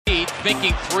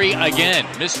thinking three again.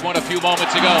 Missed one a few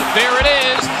moments ago. There it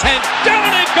is, and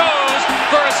down it goes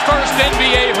for his first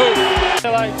NBA hoop.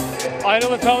 I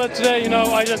know we felt it today,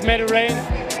 I just made it rain.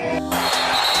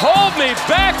 Hold me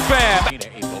back, fam.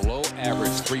 A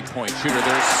below-average three-point shooter.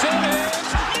 There's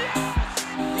Simmons.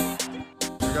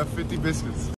 I got 50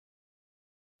 biscuits.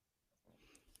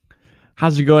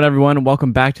 How's it going, everyone?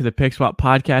 Welcome back to the Pick Swap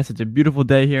Podcast. It's a beautiful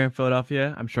day here in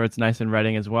Philadelphia. I'm sure it's nice in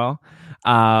Reading as well.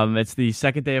 It's the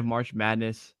second day of March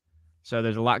Madness, so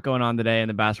there's a lot going on today in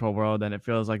the basketball world, and it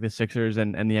feels like the Sixers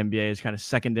and the NBA is kind of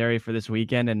secondary for this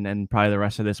weekend and probably the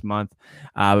rest of this month.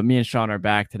 But me and Sean are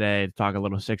back today to talk a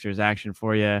little Sixers action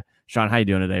for you. Sean, how you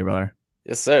doing today, brother?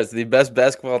 Yes, sir. It's the best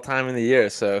basketball time of the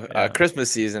year. So Christmas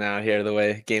season out here, the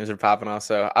way games are popping off.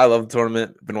 So I love the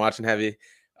tournament. Been watching heavy.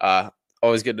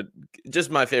 Always good to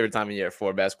just my favorite time of year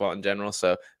for basketball in general.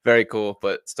 So very cool,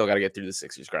 but still got to get through the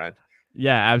Sixers grind.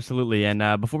 Yeah, absolutely.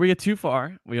 And before we get too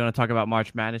far, we want to talk about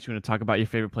March Madness. We want to talk about your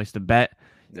favorite place to bet.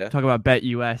 Yeah. Talk about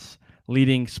BetUS,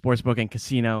 leading sportsbook and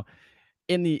casino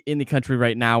in the country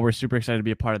right now. We're super excited to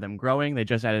be a part of them growing. They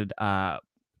just added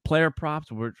player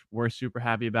props, which we're super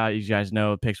happy about. You guys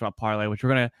know Pick Swap Parlay, which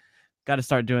we're got to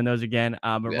start doing those again.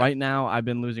 Right now, I've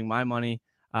been losing my money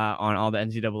on all the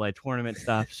NCAA tournament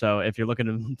stuff. So if you're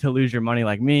looking to lose your money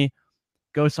like me,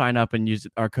 go sign up and use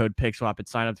our code PICKSWAP and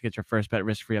sign up to get your first bet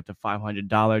risk-free up to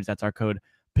 $500. That's our code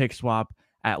PICKSWAP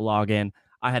at login.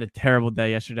 I had a terrible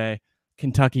day yesterday.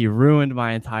 Kentucky ruined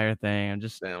my entire thing. I'm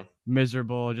just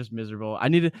miserable.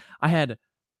 I had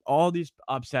all these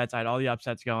upsets. I had all the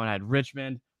upsets going. I had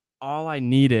Richmond. All I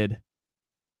needed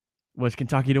was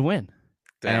Kentucky to win.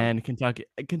 And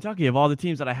Kentucky, of all the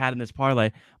teams that I had in this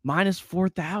parlay, minus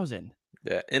 4,000.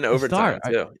 Yeah, in overtime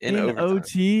too. In overtime.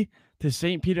 OT to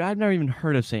St. Peter. I've never even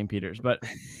heard of St. Peter's, but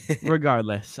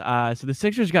regardless. So the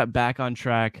Sixers got back on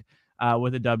track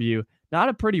with a W. Not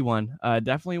a pretty one.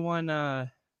 Definitely one.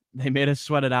 They made us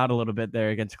sweat it out a little bit there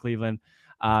against Cleveland.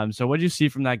 So what did you see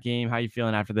from that game? How you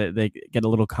feeling after they get a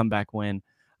little comeback win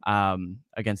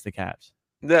against the Cavs?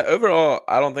 Yeah, overall,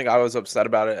 I don't think I was upset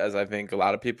about it, as I think a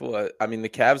lot of people. I mean, the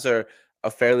Cavs are a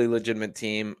fairly legitimate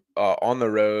team on the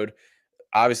road.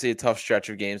 Obviously, a tough stretch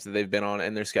of games that they've been on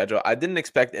in their schedule. I didn't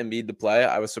expect Embiid to play.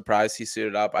 I was surprised he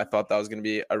suited up. I thought that was going to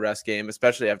be a rest game,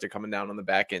 especially after coming down on the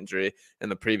back injury in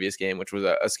the previous game, which was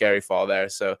a scary fall there.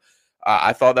 So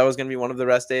I thought that was going to be one of the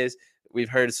rest days. We've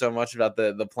heard so much about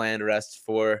the planned rest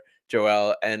for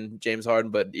Joel and James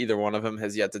Harden, but either one of them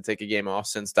has yet to take a game off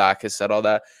since Doc has said all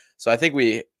that. So I think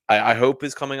I hope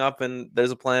is coming up and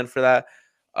there's a plan for that.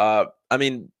 I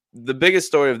mean, the biggest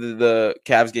story of the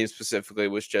Cavs game specifically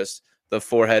was just the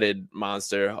four-headed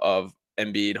monster of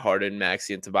Embiid, Harden,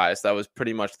 Maxey, and Tobias. That was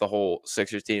pretty much the whole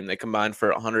Sixers team. They combined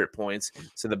for 100 points.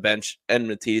 So the bench and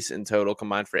Matisse in total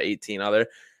combined for 18 other.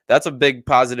 That's a big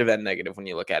positive and negative when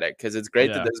you look at it, because it's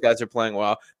great that those guys are playing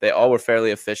well. They all were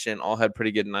fairly efficient, all had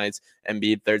pretty good nights.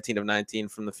 Embiid, 13 of 19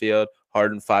 from the field.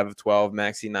 Harden, 5 of 12.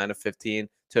 Maxey, 9 of 15.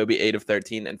 Toby, 8 of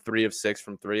 13, and 3 of 6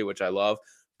 from 3, which I love.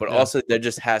 But also there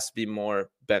just has to be more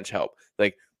bench help.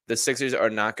 Like, the Sixers are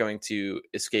not going to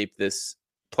escape this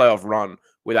playoff run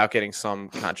without getting some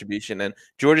contribution. And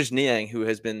Georges Niang, who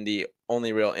has been the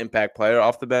only real impact player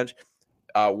off the bench,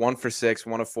 1 for 6,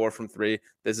 1 of 4 from 3.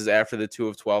 This is after the 2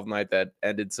 of 12 night that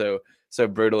ended so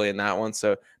brutally in that one.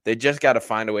 So they just got to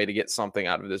find a way to get something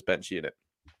out of this bench unit.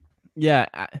 Yeah.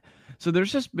 So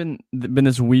there's just been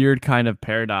this weird kind of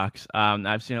paradox.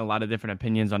 I've seen a lot of different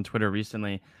opinions on Twitter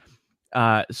recently.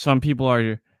 Some people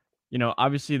are,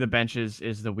 obviously the bench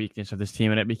is the weakness of this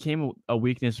team, and it became a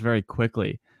weakness very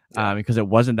quickly because it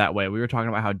wasn't that way. We were talking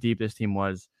about how deep this team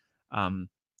was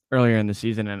earlier in the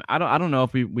season, and I don't know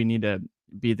if we need to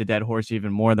beat the dead horse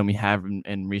even more than we have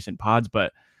in recent pods,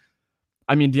 but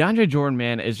I mean, DeAndre Jordan,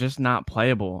 man, is just not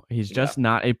playable. He's just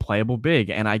not a playable big,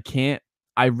 and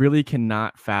I really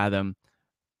cannot fathom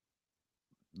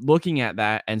looking at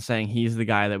that and saying he's the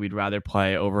guy that we'd rather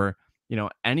play over,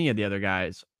 any of the other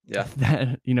guys. Yeah.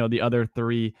 That, the other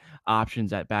 3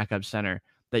 options at backup center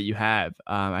that you have.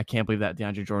 I can't believe that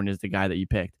DeAndre Jordan is the guy that you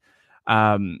picked.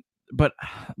 But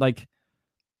like,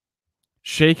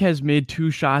 Shake has made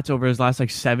 2 shots over his last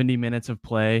 70 minutes of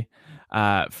play.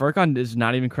 Furkan is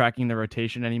not even cracking the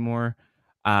rotation anymore.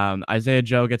 Isaiah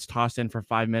Joe gets tossed in for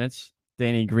 5 minutes.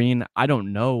 Danny Green, I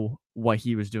don't know what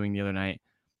he was doing the other night.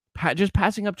 Just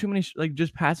passing up too many,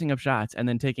 just passing up shots and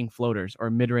then taking floaters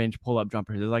or mid-range pull-up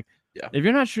jumpers. It's if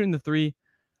you're not shooting the 3,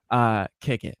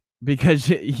 kick it,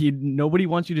 because nobody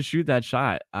wants you to shoot that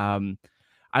shot.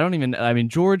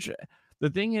 George, the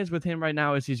thing is with him right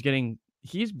now is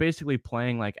he's basically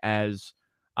playing as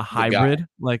a The guy. hybrid.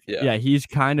 Like, Yeah. yeah, he's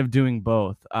kind of doing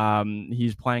both.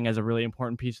 He's playing as a really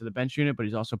important piece of the bench unit, but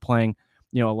he's also playing,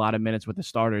 a lot of minutes with the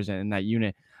starters in that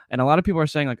unit. And a lot of people are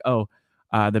saying like, oh,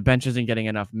 the bench isn't getting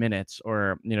enough minutes,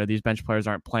 or these bench players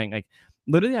aren't playing. Like,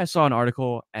 literally, I saw an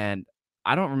article, and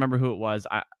I don't remember who it was.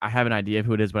 I have an idea of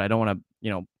who it is, but I don't want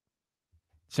to,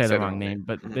 say the wrong name.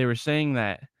 But they were saying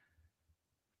that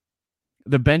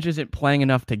the bench isn't playing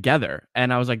enough together,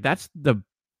 and I was like, that's been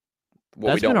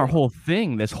our whole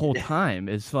thing this whole time.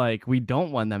 Is like, we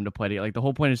don't want them to play together. Like, the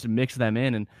whole point is to mix them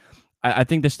in, and I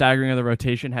think the staggering of the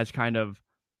rotation has kind of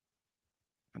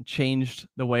changed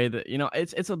the way that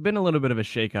it's been a little bit of a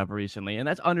shakeup recently, and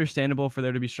that's understandable for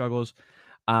there to be struggles.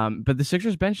 But the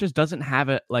Sixers bench just doesn't have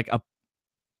a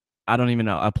I don't even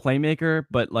know, a playmaker,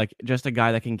 but like just a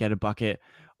guy that can get a bucket,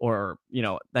 or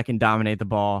that can dominate the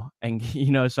ball, and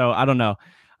so I don't know.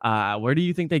 Where do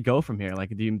you think they go from here?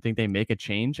 Like, do you think they make a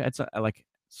change at like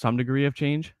some degree of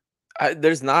change?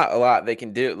 There's not a lot they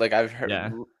can do. Like, I've heard,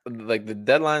 Yeah. like, the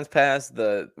deadline's passed.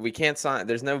 We can't sign.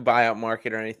 There's no buyout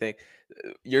market or anything.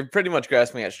 You're pretty much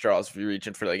grasping at straws if you're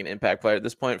reaching for like an impact player at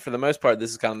this point. For the most part, this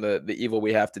is kind of the evil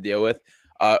we have to deal with.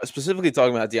 Specifically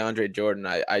talking about DeAndre Jordan,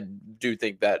 I do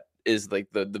think that is like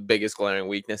the biggest glaring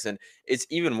weakness, and it's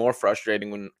even more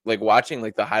frustrating when like watching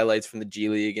like the highlights from the G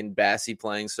League and Bassey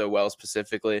playing so well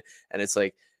specifically, and it's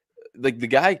like the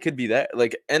guy could be there.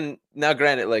 Like, and now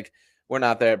granted, like, we're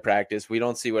not there at practice. We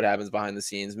don't see what happens behind the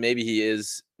scenes. Maybe he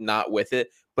is not with it,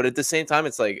 but at the same time,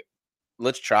 it's like,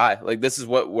 let's try. Like, this is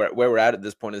where we're at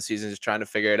this point of the season, is trying to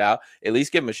figure it out. At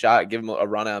least give him a shot, give him a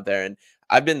run out there. And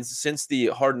I've been since the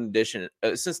Harden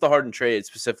trade,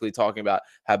 specifically talking about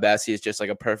how Bassey is just like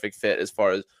a perfect fit as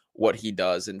far as what he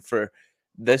does. And for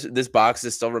this box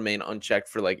to still remain unchecked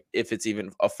for like if it's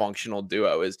even a functional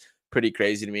duo is pretty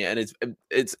crazy to me. And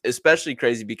it's especially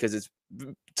crazy because it's,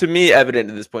 to me, evident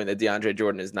at this point that DeAndre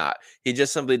Jordan is not. He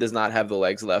just simply does not have the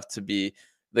legs left to be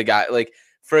the guy. Like,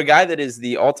 for a guy that is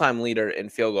the all-time leader in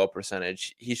field goal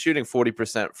percentage, he's shooting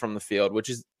 40% from the field, which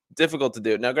is difficult to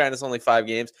do. Now, granted, it's only 5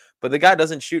 games, but the guy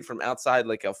doesn't shoot from outside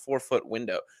like a 4-foot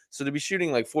window. So to be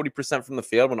shooting like 40% from the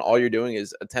field when all you're doing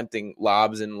is attempting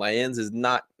lobs and lay-ins is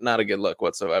not a good look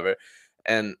whatsoever.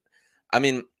 And I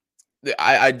mean,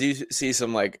 I do see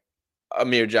some like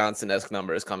Amir Johnson-esque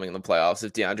numbers coming in the playoffs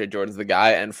if DeAndre Jordan's the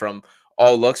guy. And from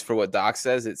all looks, for what Doc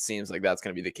says, it seems like that's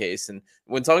going to be the case. And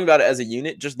when talking about it as a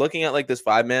unit, just looking at like this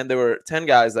 5-man, there were 10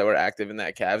 guys that were active in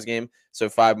that Cavs game. So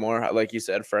 5 more, like you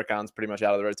said, Furkan's pretty much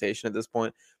out of the rotation at this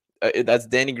point. That's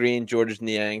Danny Green, Georges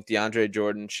Niang, DeAndre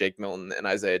Jordan, Shake Milton, and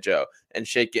Isaiah Joe. And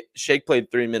Shake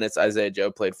played 3 minutes. Isaiah Joe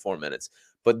played 4 minutes.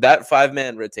 But that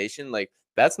 5-man rotation, like,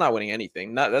 that's not winning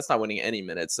anything. That's not winning any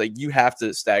minutes. Like, you have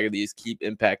to stagger these, keep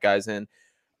impact guys in.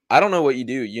 I don't know what you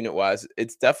do unit-wise.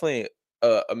 It's definitely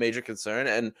a major concern.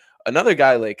 And another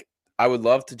guy, like, I would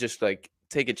love to just like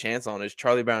take a chance on is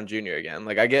Charlie Brown Jr. again.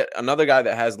 Like, I get another guy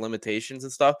that has limitations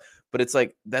and stuff, but it's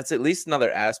like that's at least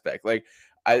another aspect. Like,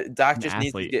 Doc just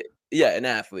needs to get an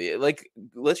athlete. Like,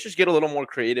 let's just get a little more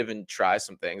creative and try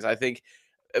some things. I think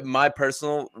my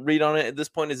personal read on it at this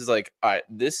point is like, all right,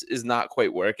 this is not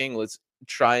quite working. Let's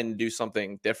try and do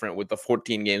something different with the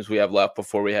 14 games we have left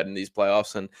before we head in these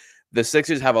playoffs. And the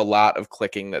Sixers have a lot of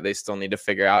clicking that they still need to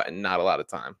figure out and not a lot of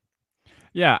time.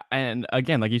 Yeah, and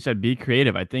again, like you said, be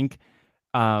creative. I think,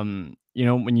 when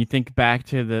you think back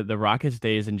to the Rockets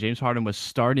days and James Harden was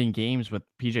starting games with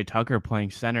PJ Tucker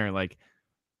playing center, like,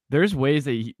 there's ways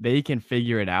that they can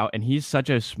figure it out. And he's such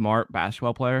a smart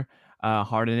basketball player,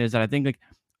 Harden is, that I think, like,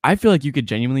 I feel like you could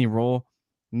genuinely roll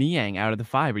Niang out of the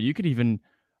 5, or you could even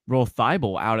roll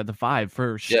Thibault out at the 5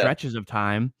 for stretches of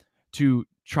time to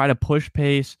try to push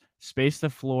pace, space the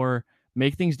floor,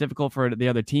 make things difficult for the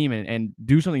other team, and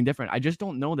do something different. I just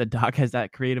don't know that Doc has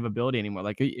that creative ability anymore.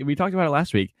 Like, we talked about it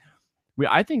last week.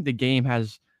 I think the game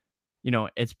has,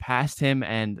 it's past him,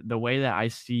 and the way that I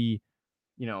see,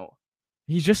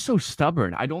 he's just so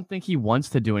stubborn. I don't think he wants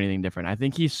to do anything different. I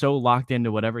think he's so locked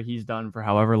into whatever he's done for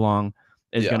however long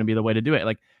is going to be the way to do it.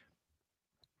 Like,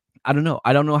 I don't know.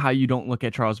 I don't know how you don't look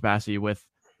at Charles Bassey with,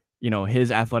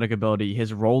 his athletic ability,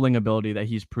 his rolling ability that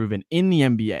he's proven in the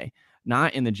NBA,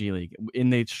 not in the G League.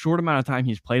 In the short amount of time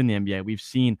he's played in the NBA, we've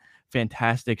seen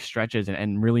fantastic stretches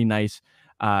and really nice,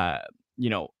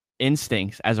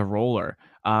 instincts as a roller.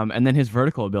 And then his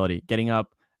vertical ability, getting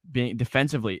up, being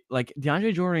defensively. Like,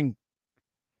 DeAndre Jordan,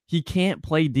 he can't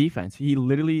play defense. He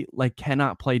literally like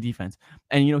cannot play defense.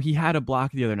 And, he had a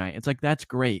block the other night. It's like, that's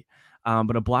great.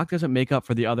 But a block doesn't make up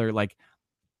for the other, like,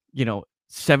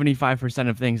 75%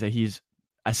 of things that he's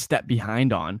a step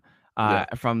behind on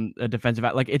from a defensive.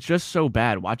 Like, it's just so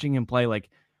bad watching him play. Like,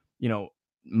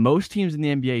 most teams in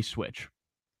the NBA switch.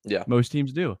 Yeah. Most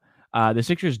teams do. The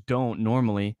Sixers don't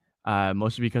normally,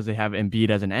 mostly because they have Embiid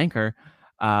as an anchor.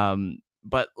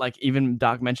 But like even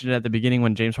Doc mentioned it at the beginning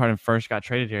when James Harden first got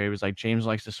traded here, he was like, James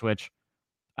likes to switch.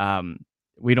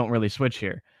 We don't really switch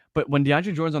here. But when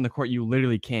DeAndre Jordan's on the court, you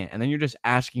literally can't. And then you're just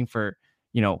asking for,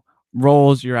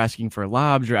 rolls. You're asking for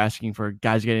lobs. You're asking for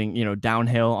guys getting,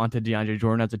 downhill onto DeAndre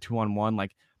Jordan as a 2-on-1.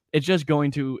 Like it's just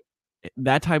going to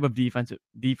that type of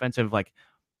defensive, like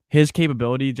his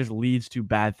capability just leads to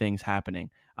bad things happening.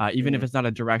 Even if it's not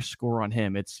a direct score on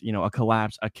him, it's, a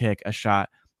collapse, a kick, a shot.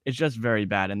 It's just very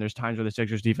bad. And there's times where the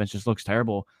Sixers defense just looks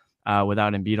terrible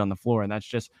without Embiid on the floor. And that's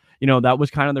just, that was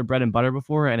kind of their bread and butter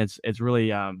before. And it's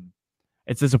really,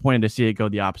 it's disappointing to see it go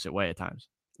the opposite way at times.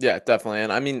 Yeah, definitely.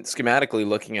 And I mean, schematically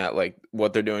looking at like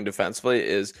what they're doing defensively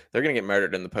is they're going to get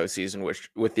murdered in the postseason, which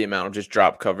with the amount of just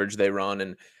drop coverage they run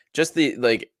and just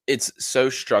it's so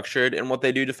structured in what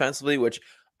they do defensively, which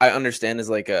I understand is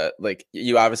like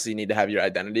you obviously need to have your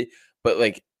identity, but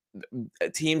like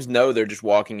teams know they're just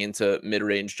walking into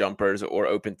mid-range jumpers or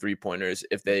open three-pointers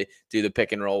if they do the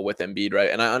pick and roll with Embiid, right?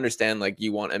 And I understand like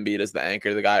you want Embiid as the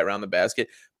anchor, the guy around the basket,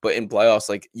 but in playoffs,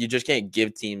 like you just can't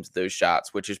give teams those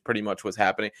shots, which is pretty much what's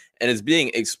happening, and it's being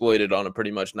exploited on a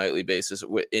pretty much nightly basis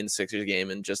in Sixers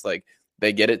game. And just like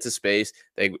they get it to space,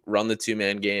 they run the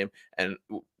 2-man game and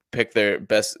pick their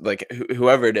best, like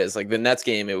whoever it is. Like the Nets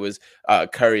game, it was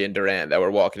Curry and Durant that were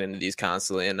walking into these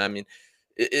constantly, and I mean.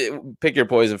 Pick your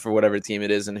poison for whatever team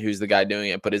it is and who's the guy doing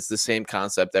it, but it's the same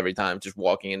concept every time, just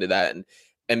walking into that. And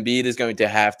Embiid is going to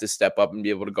have to step up and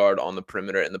be able to guard on the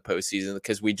perimeter in the postseason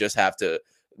because we just have to.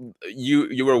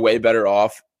 You were way better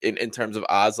off in terms of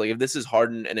odds. Like if this is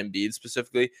Harden and Embiid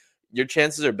specifically, your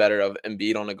chances are better of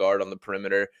Embiid on a guard on the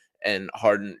perimeter and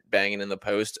Harden banging in the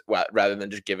post rather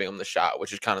than just giving him the shot,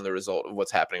 which is kind of the result of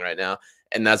what's happening right now.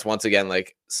 And that's once again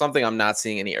like something I'm not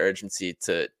seeing any urgency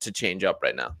to change up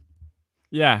right now.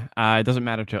 Yeah, it doesn't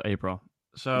matter till April.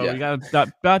 So we got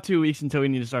about 2 weeks until we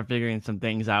need to start figuring some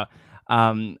things out.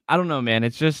 I don't know, man.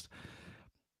 It's just,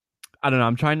 I don't know.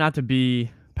 I'm trying not to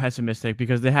be pessimistic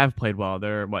because they have played well.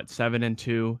 They're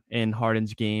 7-2 in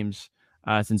Harden's games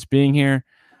since being here.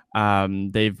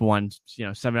 They've won,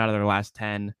 7 out of their last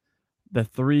 10. The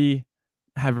 3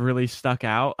 have really stuck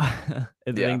out. I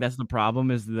think that's the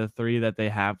problem is the 3 that they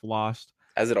have lost.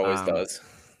 As it always does.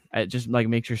 It just like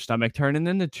makes your stomach turn. And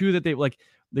then the 2 that they like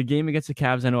the game against the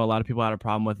Cavs, I know a lot of people had a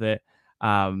problem with it.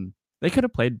 They could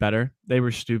have played better. They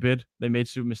were stupid. They made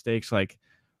stupid mistakes. Like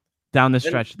down the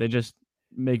stretch, they just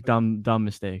make dumb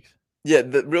mistakes. Yeah,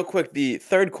 real quick, the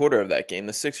third quarter of that game,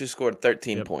 the Sixers scored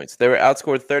 13 points. They were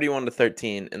outscored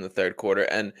 31-13 in the third quarter,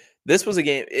 and this was a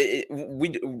game.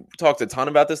 We talked a ton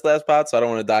about this last pod, so I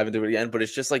don't want to dive into it again. But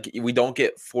it's just like we don't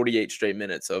get 48 straight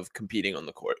minutes of competing on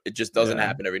the court. It just doesn't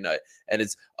happen every night, and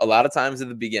it's a lot of times at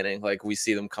the beginning, like we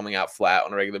see them coming out flat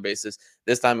on a regular basis.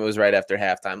 This time it was right after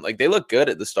halftime. Like they looked good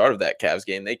at the start of that Cavs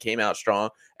game. They came out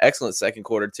strong. Excellent second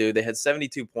quarter too. They had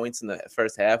 72 points in the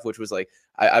first half, which was like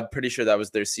I'm pretty sure that was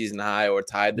their season high or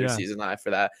tied their season high for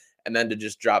that. And then to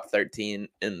just drop 13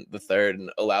 in the third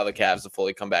and allow the Cavs to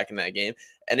fully come back in that game.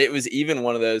 And it was even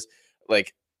one of those,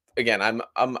 like, again,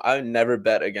 I never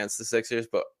bet against the Sixers,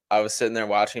 but I was sitting there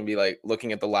watching and be like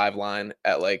looking at the live line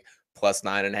at like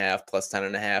 +9.5,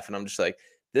 +10.5. And I'm just like,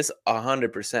 this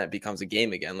 100% becomes a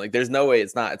game again. Like there's no way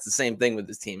it's not. It's the same thing with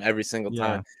this team every single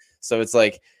time. So it's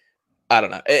like, I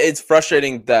don't know. It's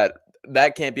frustrating that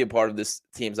can't be a part of this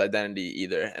team's identity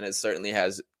either. And it certainly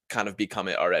has kind of become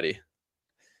it already.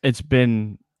 It's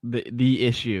been the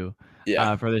issue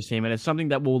for this team. And it's something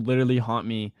that will literally haunt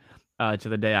me to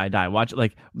the day I die. Watch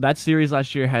like that series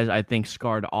last year has, I think,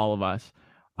 scarred all of us.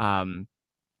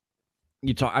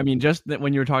 Just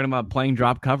when you were talking about playing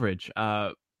drop coverage,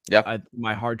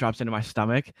 my heart drops into my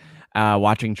stomach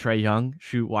watching Trae Young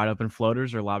shoot wide open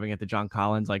floaters or lobbing it to John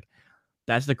Collins. Like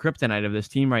that's the kryptonite of this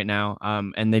team right now.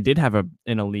 And they did have an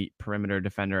elite perimeter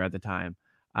defender at the time.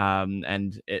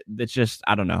 And it's just,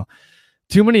 I don't know,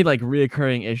 too many like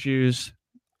reoccurring issues.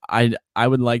 I think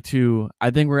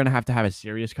we're going to have a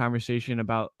serious conversation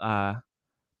about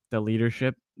the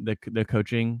leadership, the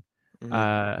coaching.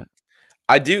 Mm-hmm.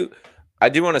 I do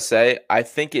want to say, I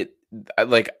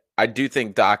do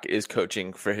think Doc is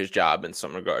coaching for his job in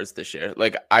some regards this year.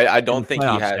 Like, I don't think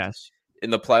he has in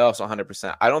the playoffs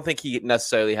 100%. I don't think he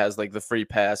necessarily has like the free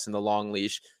pass and the long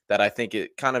leash that I think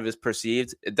it kind of is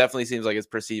perceived. It definitely seems like it's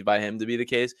perceived by him to be the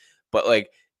case. But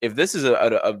like, if this is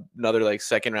another like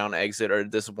second round exit or a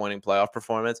disappointing playoff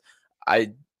performance,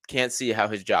 I can't see how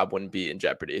his job wouldn't be in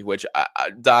jeopardy, which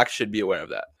Doc should be aware of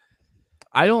that.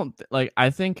 I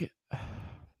think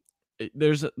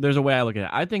there's a way I look at it.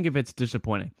 I think if it's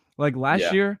disappointing, like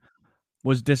last year,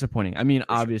 was disappointing. I mean,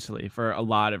 For sure. obviously, for a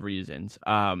lot of reasons.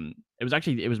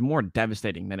 It was more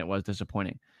devastating than it was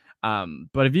disappointing.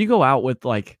 But if you go out with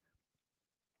like,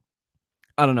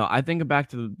 I don't know, I think back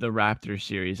to the Raptors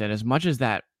series, and as much as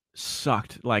that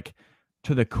sucked, like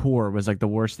to the core, was like the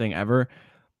worst thing ever.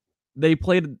 They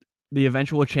played the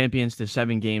eventual champions to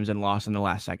 7 games and lost in the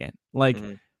last second. Like,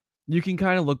 Mhm. you can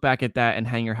kind of look back at that and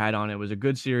hang your hat on it. It was a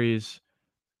good series.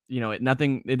 You know, it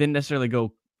didn't necessarily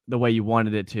go the way you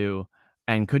wanted it to.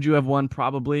 And could you have won?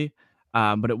 Probably.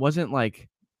 But it wasn't like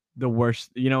the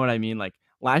worst. You know what I mean? Like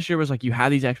last year was like you had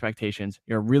these expectations.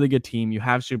 You're a really good team. You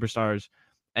have superstars,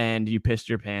 and you pissed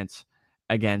your pants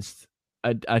against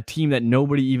a team that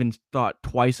nobody even thought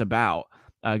twice about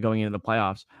going into the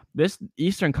playoffs. This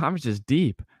Eastern Conference is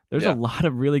deep. There's a Yeah. lot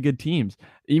of really good teams.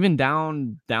 Even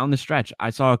down the stretch, I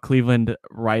saw a Cleveland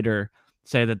writer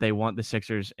say that they want the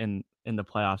Sixers in the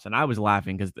playoffs, and I was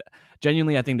laughing because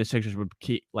genuinely I think the Sixers would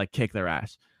kick their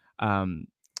ass,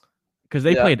 because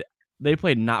Yeah. they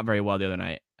played not very well the other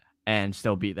night and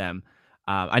still beat them.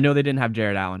 I know they didn't have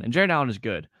Jared Allen, and Jared Allen is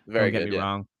good. Very Don't get good. me Yeah.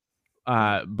 wrong,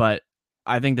 Mhm. but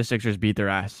I think the Sixers beat their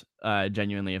ass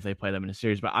genuinely if they play them in a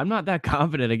series. But I'm not that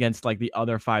confident against like the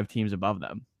other 5 teams above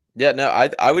them. Yeah. No,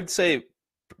 I would say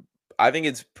I think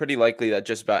it's pretty likely that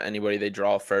just about anybody they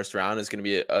draw first round is going to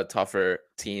be a tougher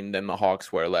team than the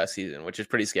Hawks were last season, which is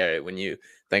pretty scary when you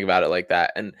think about it like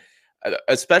that. And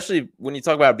especially when you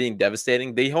talk about being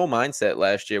devastating, the whole mindset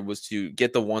last year was to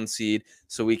get the 1 seed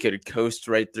so we could coast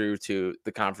right through to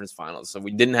the conference finals. So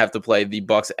we didn't have to play the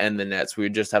Bucks and the Nets. We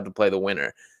would just have to play the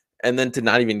winner. And then to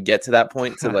not even get to that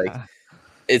point, to like,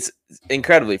 it's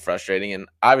incredibly frustrating. And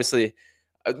obviously,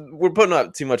 we're putting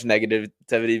up too much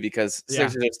negativity because Yeah.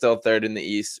 Sixers are still third in the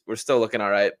East. We're still looking all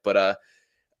right, but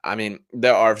I mean,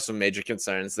 there are some major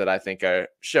concerns that I think are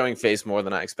showing face more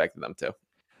than I expected them to.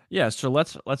 Yeah, so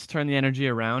let's turn the energy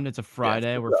around. It's a Yeah,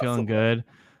 Friday. flip We're it up, feeling flip it up. good.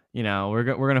 You know, we're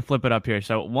gonna flip it up here.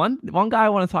 So one guy I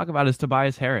want to talk about is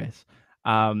Tobias Harris.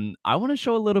 I want to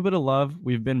show a little bit of love.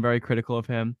 We've been very critical of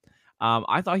him.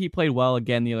 I thought he played well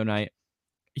again the other night.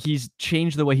 He's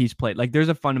changed the way he's played. Like there's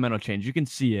a fundamental change. You can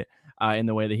see it in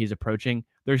the way that he's approaching.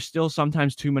 There's still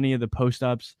sometimes too many of the post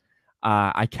ups.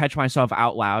 I catch myself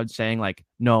out loud saying like,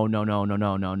 no, no, no, no,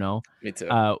 no, no, no. Me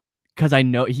too. Because I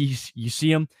know you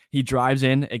see him, he drives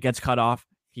in, it gets cut off,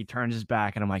 he turns his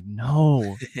back, and I'm like,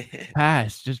 no,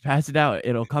 just pass it out.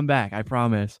 It'll come back, I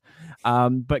promise.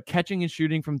 But catching and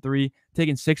shooting from 3,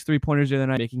 taking 6 3-pointers the other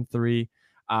night, making 3,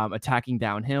 attacking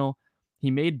downhill. He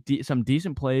made some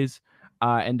decent plays,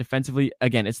 and defensively,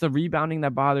 again, it's the rebounding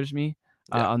that bothers me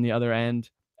Yeah. on the other end.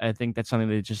 I think that's something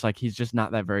that just like he's just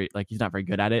not that very like he's not very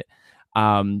good at it.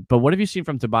 But what have you seen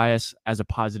from Tobias as a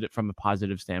positive from a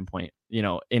positive standpoint? You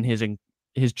know, in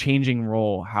his changing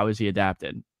role, how has he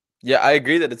adapted? Yeah, I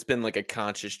agree that it's been like a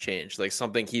conscious change, like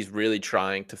something he's really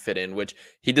trying to fit in, which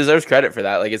he deserves credit for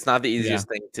that. Like it's not the Yeah. easiest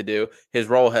thing to do. His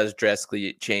role has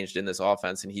drastically changed in this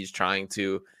offense, and he's trying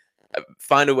to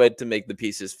find a way to make the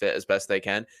pieces fit as best they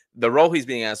can. The role he's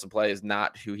being asked to play is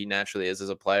not who he naturally is as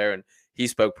a player, and he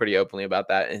spoke pretty openly about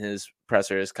that in his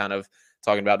pressers, kind of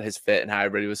talking about his fit and how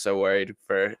everybody was so worried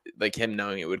for like him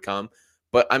knowing it would come.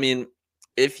 But I mean,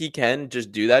 if he can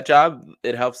just do that job,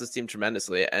 it helps this team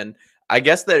tremendously. And I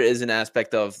guess there is an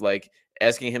aspect of like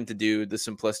asking him to do the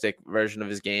simplistic version of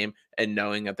his game and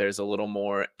knowing that there's a little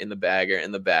more in the bag or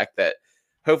in the back that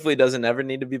hopefully doesn't ever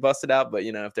need to be busted out. But,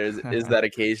 you know, if there is that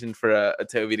occasion for a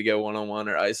Toby to go one-on-one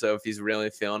or ISO, if he's really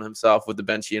feeling himself with the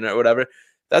bench unit or whatever,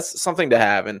 that's something to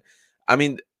have. And I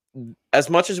mean, as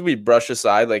much as we brush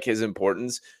aside like his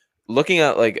importance, looking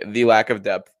at like the lack of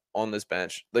depth on this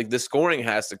bench, like the scoring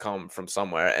has to come from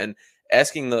somewhere. And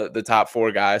asking the top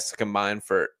 4 guys to combine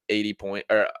for 80 point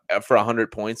or for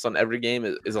 100 points on every game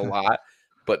is a lot,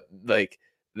 but like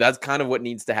that's kind of what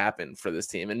needs to happen for this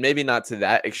team. And maybe not to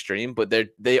that extreme, but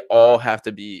they all have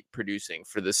to be producing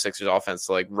for the Sixers offense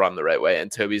to like run the right way.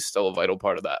 And Toby's still a vital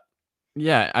part of that.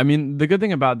 Yeah, I mean, the good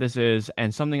thing about this is,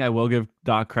 and something I will give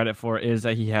Doc credit for, is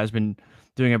that he has been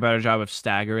doing a better job of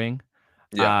staggering.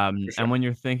 Yeah, for sure. And when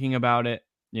you're thinking about it,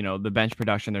 you know, the bench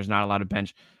production, there's not a lot of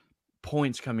bench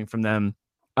points coming from them.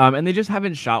 And they just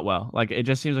haven't shot well. Like it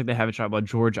just seems like they haven't shot well.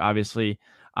 George obviously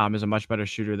is a much better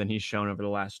shooter than he's shown over the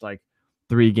last like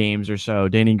 3 games or so.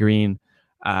 Danny Green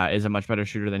is a much better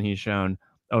shooter than he's shown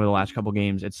over the last couple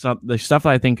games. It's the stuff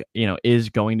that I think, you know, is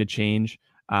going to change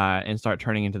and start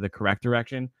turning into the correct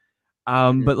direction.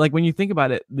 But like when you think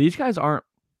about it, these guys aren't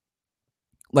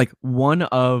like one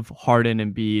of Harden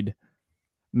and Embiid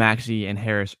Maxey and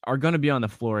Harris are going to be on the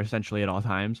floor essentially at all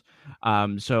times.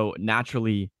 So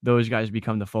naturally, those guys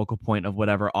become the focal point of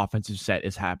whatever offensive set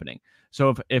is happening.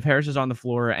 So if Harris is on the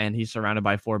floor and he's surrounded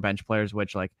by 4 bench players,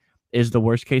 which like is the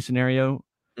worst case scenario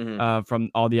from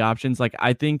all the options, like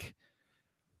I think,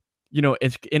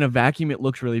 it's in a vacuum. It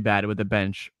looks really bad with the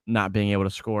bench not being able to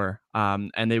score.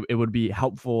 And it would be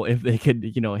helpful if they could,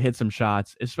 hit some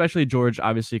shots, especially George,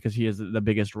 obviously, because he is the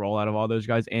biggest role out of all those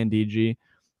guys, and DG.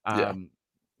 Yeah.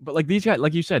 But like these guys,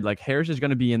 like you said, like Harris is going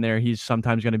to be in there. He's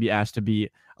sometimes going to be asked to be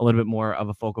a little bit more of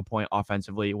a focal point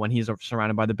offensively when he's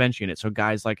surrounded by the bench unit. So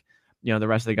guys like, the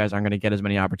rest of the guys aren't going to get as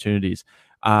many opportunities.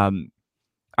 I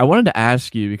wanted to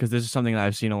ask you, because this is something that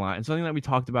I've seen a lot and something that we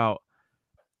talked about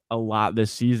a lot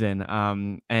this season.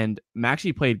 And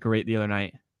Maxey played great the other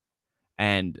night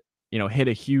and, hit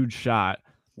a huge shot,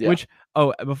 which,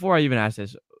 before I even ask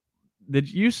this,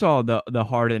 you saw the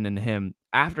Harden and him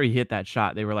after he hit that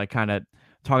shot, they were like kind of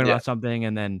talking about something.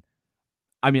 And then,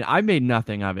 I mean, I made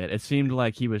nothing of it. It seemed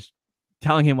like he was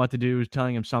telling him what to do,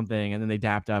 telling him something, and then they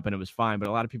dapped up and it was fine. But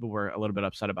a lot of people were a little bit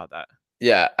upset about that.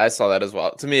 Yeah, I saw that as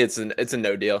well. To me, it's a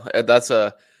no deal.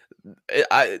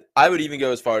 I would even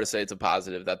go as far to say it's a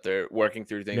positive that they're working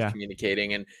through things,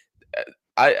 communicating, and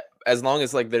as long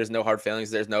as like there's no hard feelings,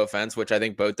 there's no offense, which I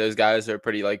think both those guys are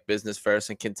pretty like business first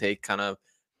and can take kind of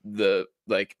the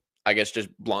like I guess just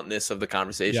bluntness of the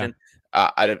conversation.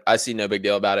 I see no big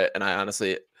deal about it, and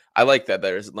I like that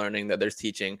there's learning, that there's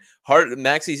teaching.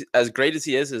 Maxey, as great as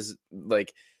he is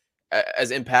like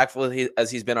as impactful as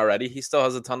he's been already, he still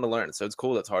has a ton to learn. So it's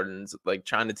cool that's Harden's like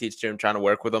trying to teach him, trying to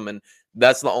work with him, and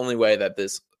that's the only way that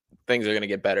things are going to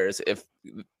get better is if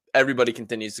everybody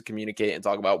continues to communicate and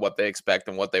talk about what they expect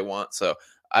and what they want. So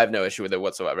I have no issue with it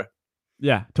whatsoever.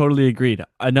 Yeah, totally agreed.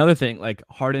 Another thing, like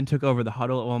Harden took over the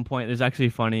huddle at one point. It's actually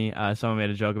funny. Someone made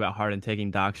a joke about Harden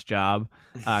taking Doc's job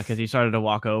because he started to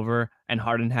walk over, and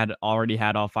Harden had already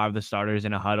had all 5 of the starters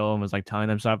in a huddle and was like telling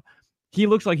them stuff. He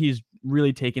looks like he's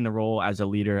really taking the role as a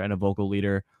leader and a vocal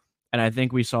leader. And I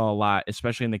think we saw a lot,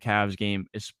 especially in the Cavs game,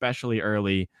 especially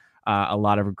early, a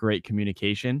lot of great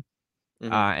communication.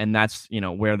 And that's,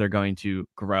 where they're going to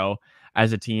grow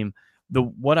as a team.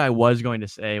 What I was going to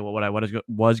say, what I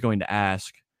was going to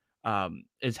ask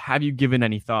is, have you given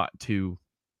any thought to,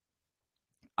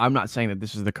 I'm not saying that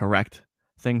this is the correct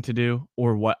thing to do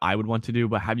or what I would want to do,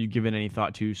 but have you given any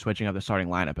thought to switching up the starting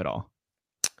lineup at all?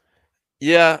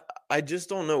 Yeah, I just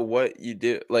don't know what you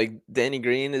do. Like Danny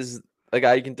Green is a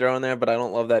guy you can throw in there, but I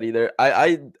don't love that either.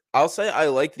 I'll say I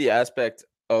like the aspect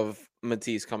of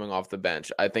Matisse coming off the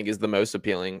bench. I think is the most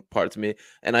appealing part to me.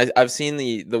 And I've seen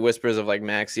the whispers of like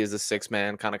Maxey as a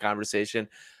 6-man kind of conversation.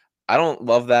 I don't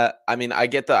love that. I mean, I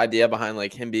get the idea behind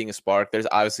like him being a spark. There's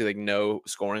obviously like no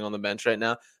scoring on the bench right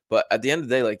now, but at the end of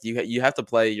the day, like you have to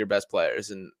play your best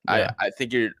players, and I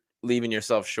think you're leaving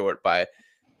yourself short by.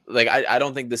 Like I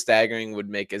don't think the staggering would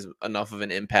make enough of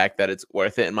an impact that it's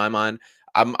worth it in my mind.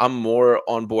 I'm more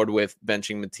on board with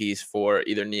benching Matisse for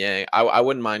either Niang. I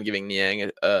wouldn't mind giving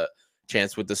Niang a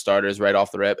chance with the starters right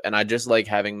off the rip, and I just like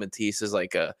having Matisse as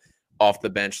like a off the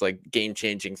bench, like game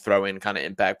changing throw in kind of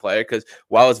impact player. Because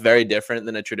while it's very different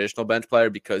than a traditional bench player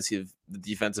because he's the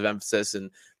defensive emphasis, and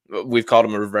we've called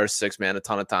him a reverse 6-man a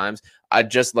ton of times, I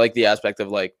just like the aspect of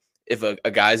like, if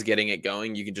a guy's getting it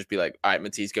going, you can just be like, all right,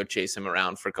 Matisse, go chase him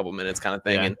around for a couple minutes kind of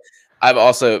thing. Yeah.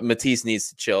 And Matisse needs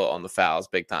to chill on the fouls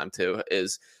big time too.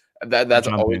 That's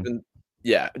always been,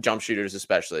 jump shooters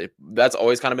especially. That's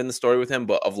always kind of been the story with him.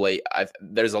 But of late,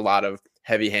 there's a lot of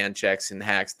heavy hand checks and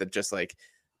hacks that just like,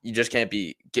 you just can't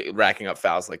be racking up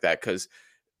fouls like that. Because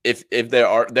if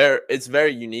it's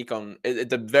very unique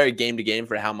it's a very game to game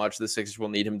for how much the Sixers will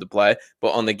need him to play. But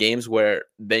on the games where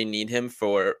they need him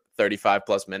for 35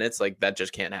 plus minutes, like that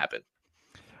just can't happen.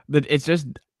 It's just,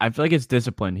 I feel like it's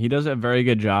discipline. He does a very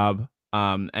good job.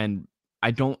 And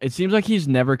it seems like he's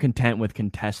never content with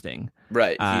contesting.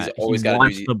 Right. He's always got to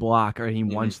wants the block or he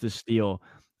wants the steal.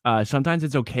 Sometimes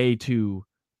it's okay to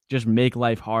just make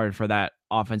life hard for that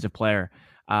offensive player.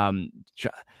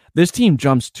 This team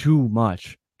jumps too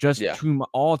much.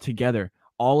 All together.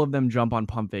 All of them jump on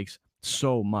pump fakes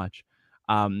so much.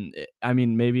 I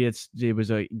mean, maybe it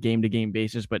was a game-to-game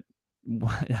basis, but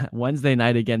Wednesday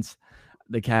night against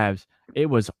the Cavs, it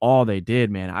was all they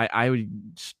did, man. I was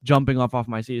jumping off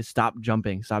my seat. Stop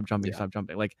jumping.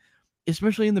 Like,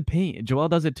 especially in the paint. Joel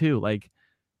does it too. Like,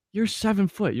 you're 7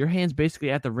 foot. Your hand's basically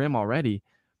at the rim already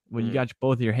when you got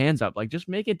both of your hands up. Like, just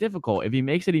make it difficult. If he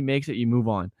makes it, you move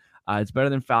on. It's better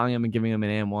than fouling him and giving him an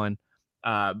and-one.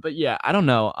 But yeah, I don't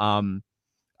know.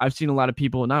 I've seen not a lot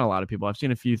of people. I've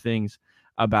seen a few things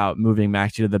about moving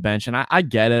Maxey to the bench, and I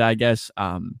get it, I guess.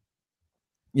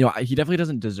 He definitely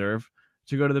doesn't deserve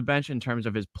to go to the bench in terms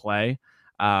of his play.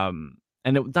 And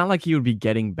it's not like he would be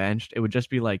getting benched. It would just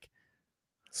be like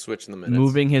switching the minutes,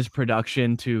 moving his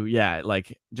production to,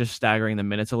 like just staggering the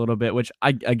minutes a little bit, which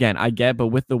I get, but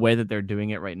with the way that they're doing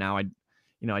it right now, I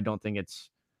don't think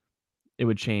it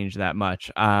would change that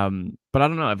much. But I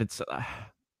don't know if it's,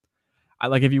 I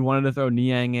like if you wanted to throw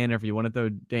Niang in or if you want to throw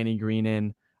Danny Green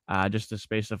in, just to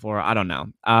space the floor. I don't know.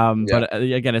 But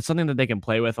again, it's something that they can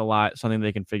play with a lot, something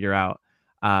they can figure out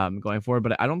going forward.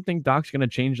 But I don't think Doc's going to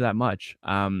change that much.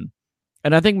 And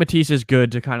I think Matisse is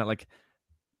good to kind of like,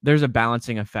 there's a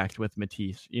balancing effect with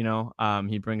Matisse,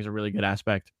 he brings a really good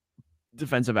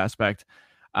defensive aspect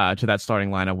to that starting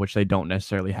lineup, which they don't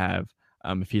necessarily have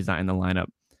if he's not in the lineup.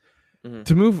 Mm-hmm.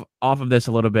 To move off of this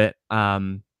a little bit,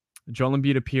 Joel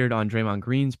Embiid appeared on Draymond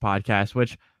Green's podcast,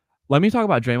 which let me talk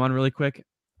about Draymond really quick.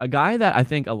 A guy that I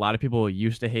think a lot of people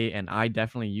used to hate, and I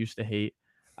definitely used to hate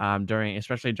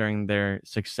especially during their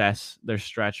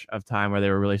stretch of time where they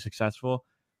were really successful.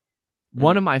 Mm-hmm.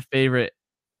 One of my favorite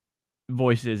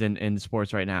voices in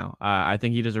sports right now. I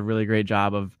think he does a really great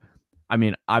job of,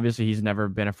 obviously he's never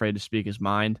been afraid to speak his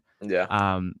mind.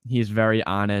 Yeah. He's very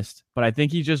honest, but I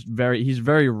think he's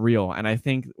very real. And I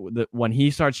think that when he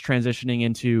starts transitioning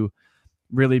into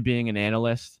really being an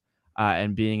analyst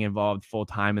and being involved full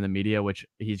time in the media, which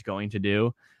he's going to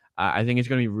do, I think it's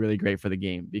going to be really great for the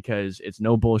game because it's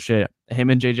no bullshit. Him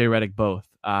and JJ Redick both,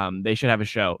 they should have a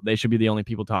show. They should be the only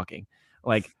people talking.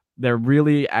 Like, they're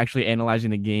really actually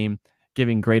analyzing the game,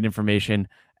 giving great information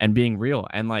and being real.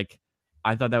 And like,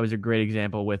 I thought that was a great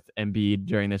example with Embiid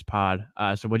during this pod.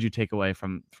 So what'd you take away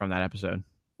from that episode?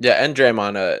 Yeah, and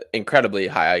Draymond, incredibly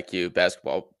high IQ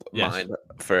basketball mind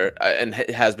and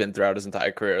has been throughout his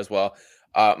entire career as well.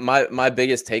 My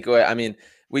biggest takeaway,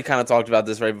 we kind of talked about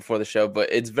this right before the show,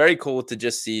 but it's very cool to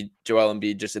just see Joel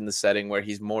Embiid just in the setting where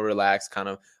he's more relaxed, kind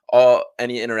of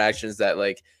any interactions that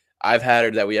like I've had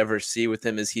or that we ever see with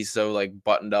him is he's so like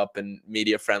buttoned up and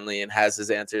media friendly and has his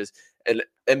answers. And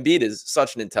Embiid is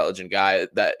such an intelligent guy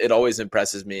that it always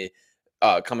impresses me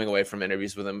coming away from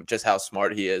interviews with him, just how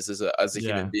smart he is as a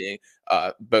human being,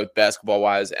 both basketball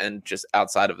wise and just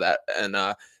outside of that. And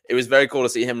it was very cool to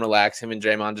see him relax, him and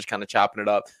Draymond just kind of chopping it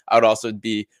up. I would also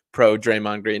be pro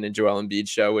Draymond Green and Joel Embiid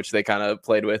show, which they kind of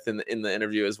played with in the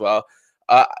interview as well.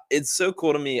 It's so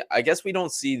cool to me. I guess we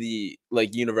don't see the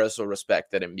like universal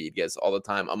respect that Embiid gets all the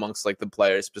time amongst like the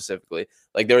players specifically.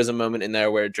 Like there was a moment in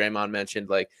there where Draymond mentioned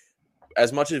like,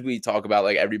 as much as we talk about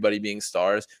like everybody being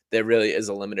stars, there really is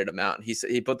a limited amount.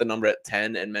 He put the number at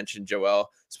 10 and mentioned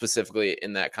Joel specifically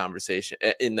in that conversation,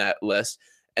 in that list.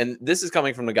 And this is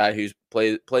coming from the guy who's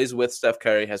plays with Steph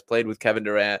Curry, has played with Kevin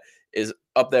Durant, is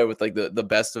up there with like the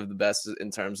best of the best in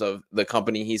terms of the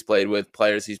company he's played with,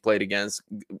 players he's played against,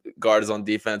 guards on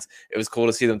defense. It was cool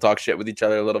to see them talk shit with each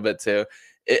other a little bit too.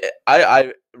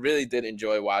 I really did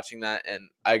enjoy watching that, and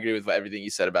I agree with everything you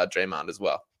said about Draymond as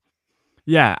well.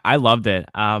 Yeah, I loved it.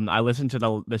 I listened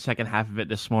to the second half of it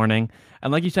this morning,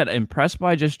 and like you said, impressed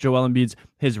by just Joel Embiid's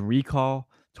his recall,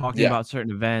 talking about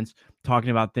certain events, talking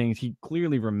about things. He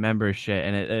clearly remembers shit,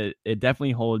 and it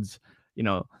definitely holds,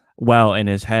 well in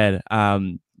his head.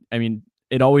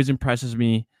 It always impresses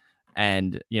me,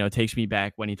 and takes me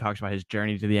back when he talks about his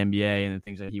journey to the NBA and the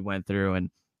things that he went through, and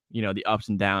the ups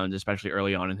and downs, especially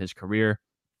early on in his career.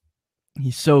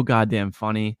 He's so goddamn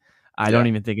funny. I don't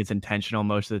even think it's intentional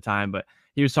most of the time, but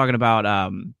he was talking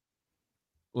about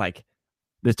like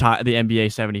the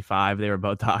NBA 75. They were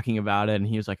both talking about it, and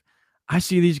he was like, I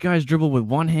see these guys dribble with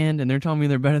one hand and they're telling me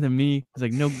they're better than me. It's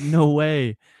like, no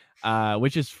way.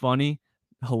 Which is funny,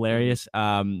 hilarious.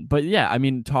 But yeah,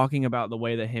 talking about the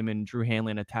way that him and Drew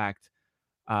Hanlen attacked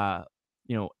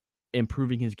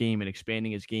improving his game and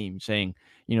expanding his game, saying,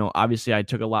 obviously I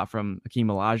took a lot from Hakeem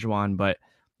Olajuwon, but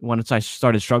once I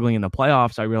started struggling in the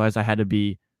playoffs, I realized I had to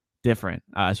be different.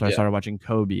 So I started watching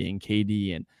Kobe and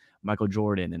KD and Michael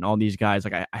Jordan and all these guys.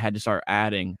 Like I had to start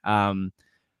adding.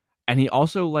 And he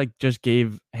also like just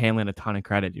gave Hanlen a ton of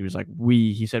credit. He was like,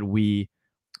 he said the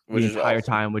entire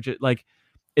time, which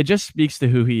it just speaks to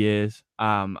who he is.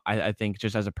 I think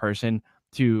just as a person,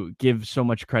 to give so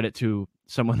much credit to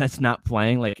someone that's not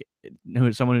playing, like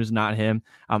someone who's not him.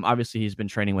 Obviously he's been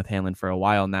training with Hanlen for a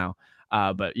while now.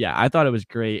 But yeah, I thought it was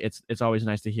great. It's always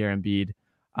nice to hear Embiid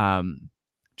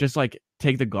just like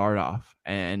take the guard off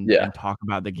and talk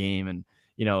about the game and,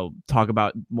 talk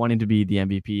about wanting to be the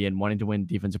MVP and wanting to win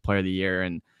Defensive Player of the Year.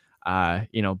 And,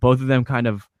 both of them kind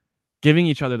of giving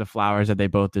each other the flowers that they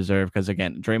both deserve. Because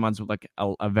again, Draymond's like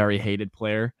a very hated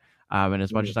player. And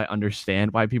as much as I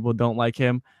understand why people don't like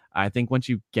him, I think once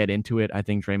you get into it, I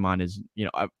think Draymond is,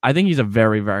 I think he's a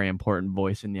very, very important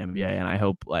voice in the NBA. And I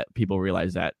hope people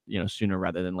realize that, sooner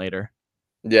rather than later.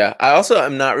 Yeah, I also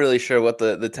am not really sure what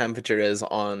the temperature is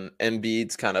on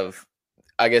Embiid's kind of,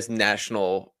 I guess,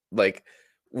 national like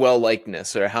well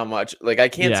likeness, or how much, like, I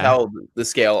can't Yeah. tell the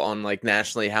scale on like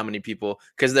nationally how many people,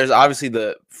 because there's obviously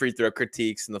the free throw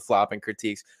critiques and the flopping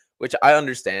critiques, which I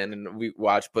understand and we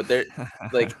watch, but they're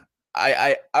like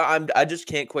I just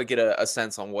can't quite get a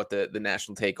sense on what the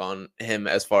national take on him,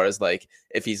 as far as like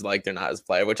if he's liked or not as a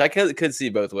player, which I could see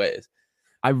both ways.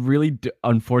 I really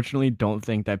unfortunately don't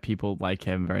think that people like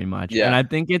him very much, and Yeah,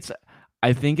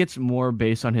 I think it's more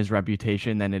based on his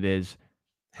reputation than it is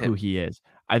who him. he is.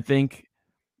 I think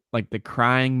like the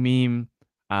crying meme,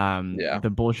 Yeah, the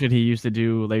bullshit he used to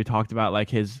do. They talked about like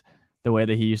the way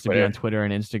that he used to be on Twitter. Twitter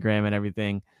and Instagram and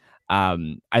everything.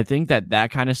 I think that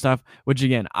that kind of stuff, which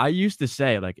again, I used to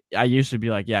say, like, I used to be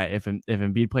like, yeah, if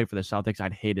Embiid played for the Celtics,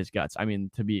 I'd hate his guts. I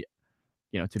mean, to be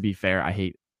fair, I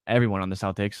hate everyone on the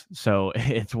Celtics, so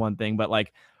it's one thing. But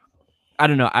like, I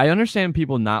don't know. I understand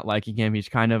people not liking him. He's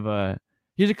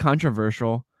a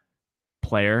controversial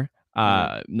player.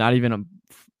 Mhm. Not even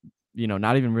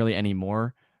not even really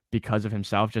anymore because of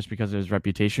himself, just because of his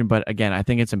reputation. But again, I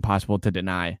think it's impossible to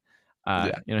deny,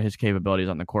 Yeah. his capabilities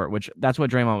on the court. Which that's what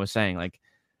Draymond was saying. Like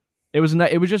it was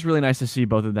just really nice to see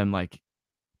both of them like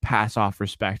pass off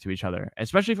respect to each other,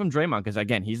 especially from Draymond, because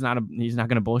again, he's not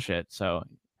gonna bullshit. So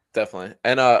Definitely.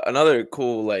 And another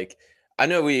cool, like, I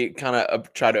know we kind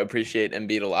of try to appreciate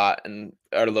Embiid a lot and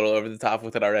are a little over the top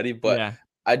with it already, but yeah,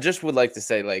 I just would like to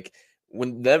say, like,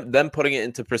 when them putting it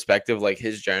into perspective, like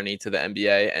his journey to the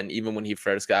NBA, and even when he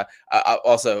first got, I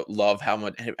also love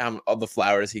how all the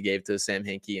flowers he gave to Sam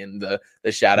Hinkie, and the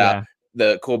shout out, yeah,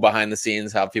 the cool behind the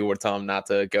scenes, how people were telling him not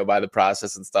to go by the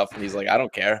process and stuff, and he's like, I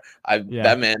don't care. yeah,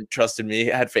 That man trusted me,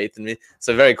 had faith in me.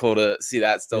 So very cool to see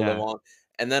that still live yeah, on.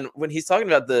 And then when he's talking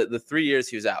about the 3 years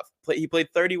he was out, he played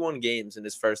 31 games in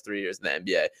his first 3 years in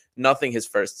the NBA, nothing his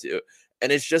first two.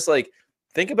 And it's just like,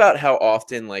 think about how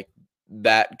often, like,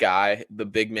 that guy, the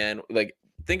big man, like,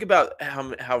 think about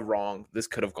how wrong this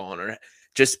could have gone, or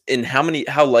just in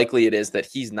how likely it is that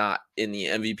he's not in the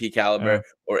MVP yeah, caliber,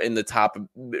 or in the top,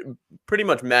 pretty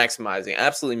much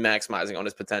absolutely maximizing on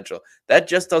his potential. That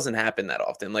just doesn't happen that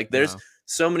often. Like, there's no,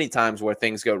 so many times where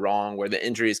things go wrong, where the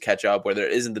injuries catch up, where there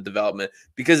isn't the development.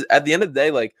 Because at the end of the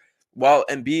day, like, while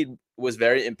Embiid was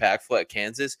very impactful at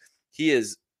Kansas, he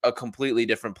is a completely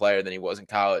different player than he was in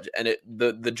college. And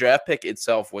the draft pick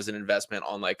itself was an investment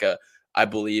on, like, a, I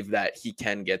believe that he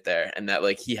can get there, and that,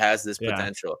 like, he has this yeah.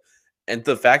 potential. And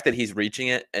the fact that he's reaching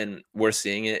it and we're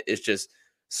seeing it is just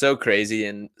so crazy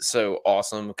and so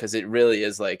awesome, because it really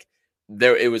is like,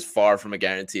 there it was far from a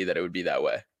guarantee that it would be that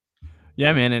way.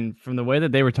 Yeah, man, and from the way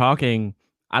that they were talking,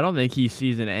 I don't think he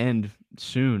sees an end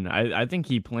soon. I think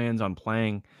he plans on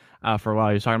playing for a while.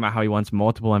 He was talking about how he wants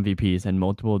multiple MVPs and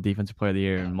multiple Defensive Player of the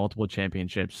Year and multiple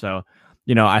championships. So,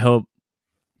 I hope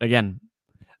again.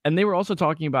 And they were also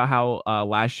talking about how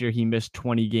last year he missed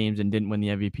 20 games and didn't win the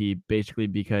MVP, basically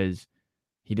because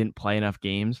he didn't play enough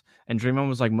games. And Draymond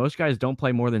was like, most guys don't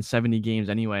play more than 70 games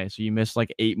anyway, so you missed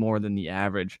like 8 more than the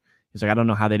average. He's like, I don't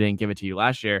know how they didn't give it to you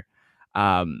last year.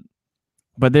 Um,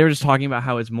 but they were just talking about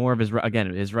how it's more of his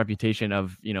reputation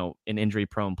of, an injury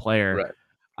prone player.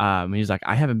 Right. He's like,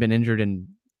 I haven't been injured in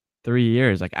 3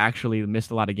 years, like actually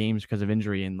missed a lot of games because of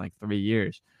injury in like 3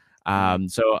 years. Mhm.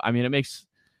 So I mean,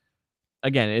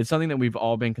 again, it's something that we've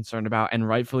all been concerned about, and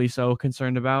rightfully so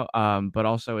concerned about. But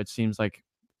also it seems like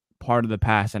part of the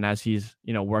past, and as he's,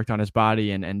 worked on his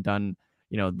body and done,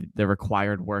 the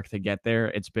required work to get there,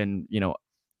 it's been,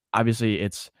 obviously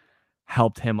it's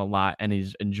helped him a lot, and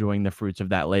he's enjoying the fruits of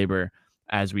that labor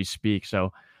as we speak.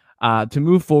 So, to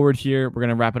move forward here, we're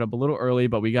gonna wrap it up a little early,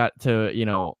 but we got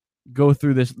to, go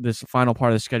through this final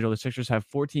part of the schedule. The Sixers have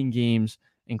 14 games,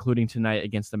 including tonight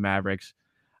against the Mavericks.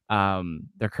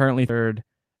 They're currently third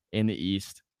in the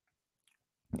East.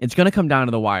 It's gonna come down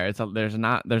to the wire. There's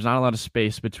not a lot of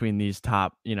space between these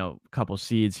top, couple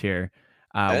seeds here.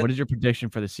 What And is your prediction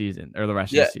for the season or the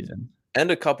rest of the yeah, season? and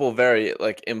a couple very,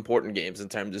 like, important games in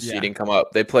terms of Yeah. seeding come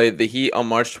up. They play the Heat on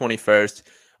March 21st.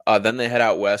 Then they head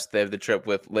out west. They have the trip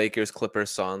with Lakers, Clippers,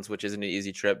 Suns, which isn't an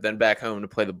easy trip. Then back home to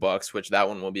play the Bucks, which that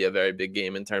one will be a very big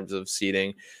game in terms of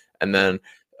seeding. And then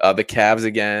the Cavs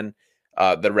again,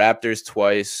 the Raptors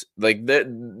twice. Like,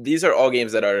 these are all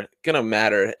games that are gonna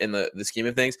matter in the scheme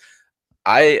of things.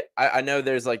 I know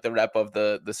there's like the rep of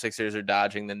the Sixers are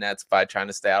dodging the Nets by trying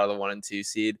to stay out of the 1 and 2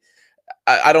 seed.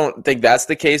 I don't think that's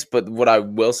the case, but what I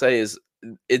will say is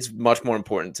it's much more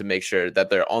important to make sure that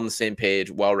they're on the same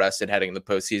page, well rested heading in the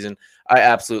postseason. I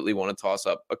absolutely want to toss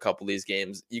up a couple of these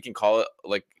games. You can call it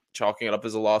like chalking it up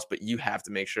as a loss, but you have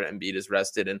to make sure Embiid is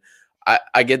rested. And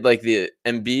I get like the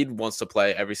Embiid wants to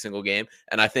play every single game.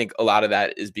 And I think a lot of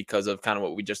that is because of kind of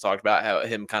what we just talked about, how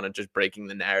him kind of just breaking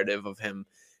the narrative of him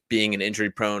being an injury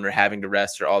prone or having to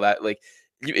rest or all that. Like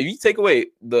if you take away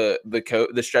the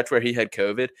stretch where he had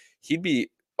COVID, he'd be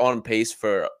on pace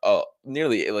for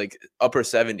nearly like upper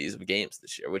 70s of games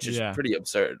this year, which is pretty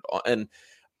absurd. And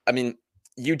I mean,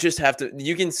 you just have to,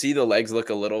 you can see the legs look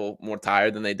a little more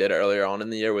tired than they did earlier on in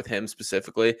the year with him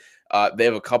specifically. They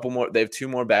have 2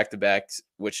 more back-to-backs,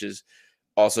 which is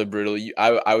also brutal.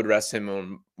 I would rest him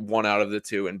on 1 out of the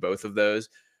 2 in both of those.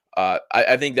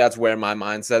 I think that's where my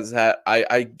mindset's at.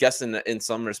 I guess in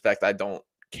some respect, I don't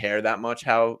care that much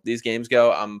how these games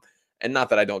go. And not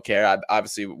that I don't care. I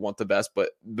obviously want the best,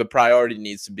 but the priority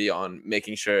needs to be on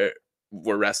making sure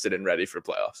we're rested and ready for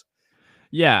playoffs.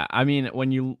 Yeah, I mean, when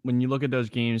you look at those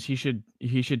games, he should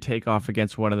take off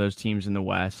against one of those teams in the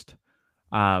West.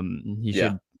 He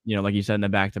should, like you said, in the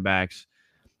back-to-backs.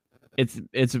 It's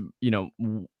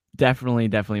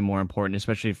definitely more important,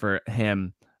 especially for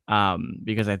him,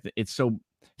 because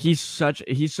he's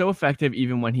so effective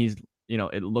even when he's,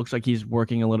 it looks like he's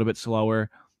working a little bit slower,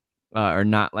 or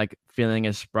not like feeling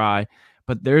as spry.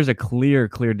 But there's a clear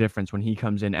difference when he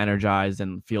comes in energized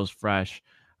and feels fresh.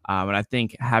 And I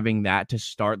think having that to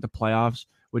start the playoffs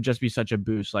would just be such a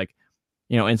boost. Like,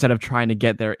 instead of trying to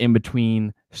get there in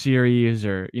between series,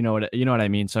 or you know what I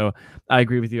mean. So I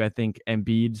agree with you. I think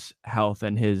Embiid's health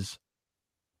and his,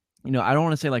 I don't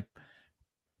want to say like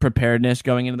preparedness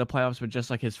going into the playoffs, but just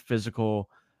like his physical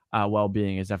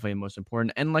well-being is definitely the most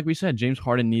important. And like we said, James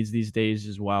Harden needs these days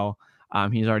as well.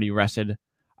 He's already rested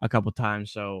a couple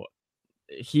times, so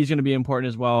he's going to be important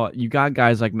as well. You got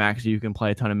guys like Maxey who can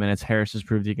play a ton of minutes. Harris has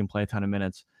proved he can play a ton of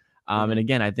minutes. And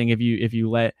again, I think if you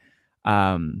let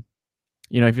Embiid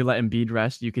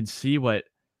rest, you could see what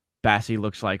Bassey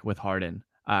looks like with Harden,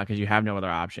 because you have no other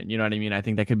option. You know what I mean? I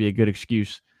think that could be a good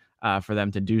excuse for them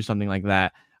to do something like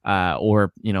that,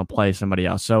 or play somebody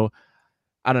else. So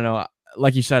I don't know.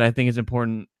 Like you said, I think it's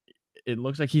important. It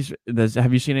looks like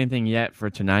have you seen anything yet for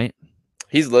tonight?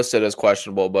 He's listed as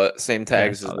questionable, but same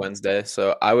tags as Wednesday.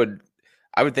 So I would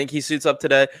think he suits up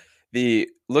today. The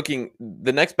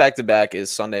next back-to-back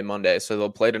is Sunday, Monday. So they'll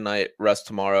play tonight, rest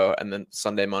tomorrow, and then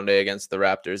Sunday, Monday against the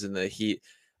Raptors and the Heat.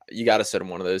 You got to sit him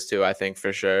one of those 2, I think,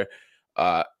 for sure.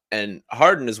 And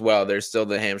Harden as well. There's still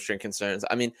the hamstring concerns.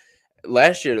 I mean,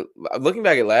 last year, looking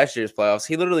back at last year's playoffs,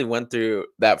 he literally went through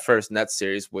that first Nets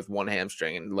series with 1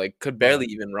 hamstring and like could barely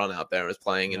even run out there and was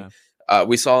playing. And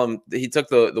we saw him. He took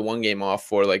the 1 game off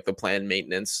for like the planned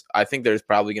maintenance. I think there's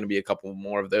probably going to be a couple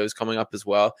more of those coming up as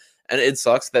well. And it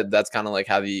sucks that that's kind of like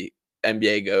how the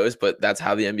NBA goes, but that's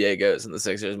how the NBA goes, and the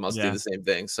Sixers must do the same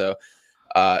thing. So,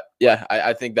 I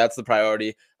think that's the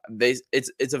priority.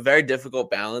 It's a very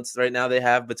difficult balance right now they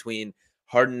have between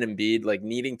Harden and Embiid like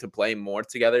needing to play more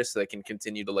together so they can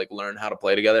continue to like learn how to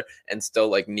play together, and still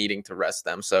like needing to rest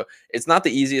them. So it's not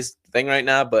the easiest thing right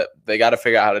now, but they got to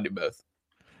figure out how to do both.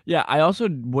 Yeah, I also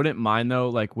wouldn't mind though,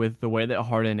 like with the way that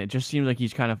Harden, it just seems like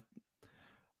he's kind of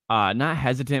not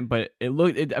hesitant, but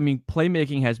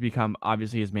playmaking has become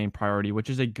obviously his main priority, which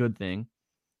is a good thing.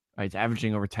 Right? He's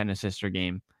averaging over 10 assists a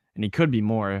game, and he could be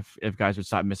more if guys would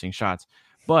stop missing shots.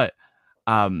 But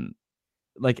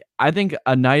like I think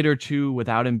a night or 2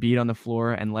 without Embiid on the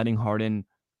floor and letting Harden,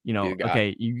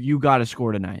 you got to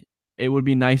score tonight. It would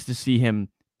be nice to see him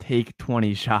take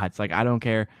 20 shots. Like, I don't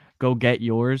care, go get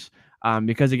yours.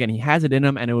 Because again, he has it in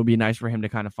him, and it would be nice for him to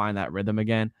kind of find that rhythm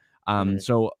again.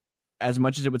 So as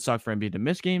much as it would suck for Embiid to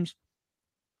miss games,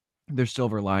 there's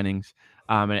silver linings.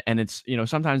 And it's,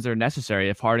 sometimes they're necessary.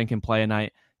 If Harden can play a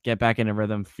night, get back in a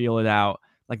rhythm, feel it out.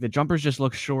 Like the jumpers just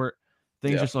look short.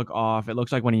 Things just look off. It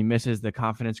looks like when he misses, the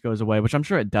confidence goes away, which I'm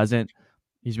sure it doesn't.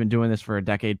 He's been doing this for a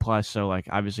decade plus. So like,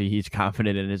 obviously he's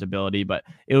confident in his ability, but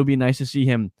it would be nice to see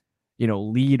him,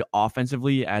 lead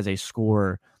offensively as a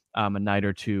scorer a night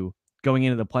or 2 going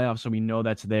into the playoffs. So we know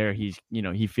that's there. He's,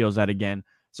 he feels that again.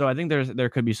 So I think there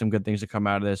could be some good things to come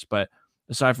out of this. But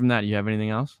aside from that, you have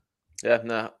anything else? Yeah,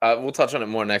 no, we'll touch on it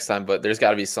more next time, but there's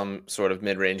got to be some sort of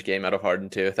mid-range game out of Harden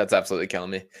too. That's absolutely killing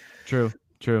me. True.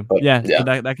 But, yeah. So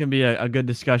that can be a good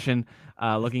discussion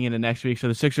looking into next week. So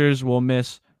the Sixers will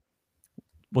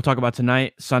we'll talk about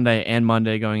tonight, Sunday, and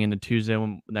Monday going into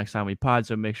Tuesday next time we pod.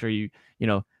 So make sure you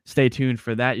stay tuned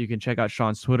for that. You can check out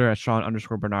Sean's Twitter at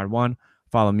Sean_Bernard1.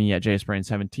 Follow me at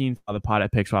JSPrain17. Follow the pod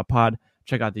at PickSwapPod.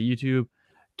 Check out the YouTube.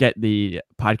 Get the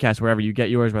podcast wherever you get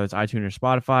yours, whether it's iTunes or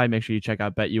Spotify. Make sure you check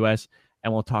out BetUS,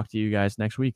 and we'll talk to you guys next week.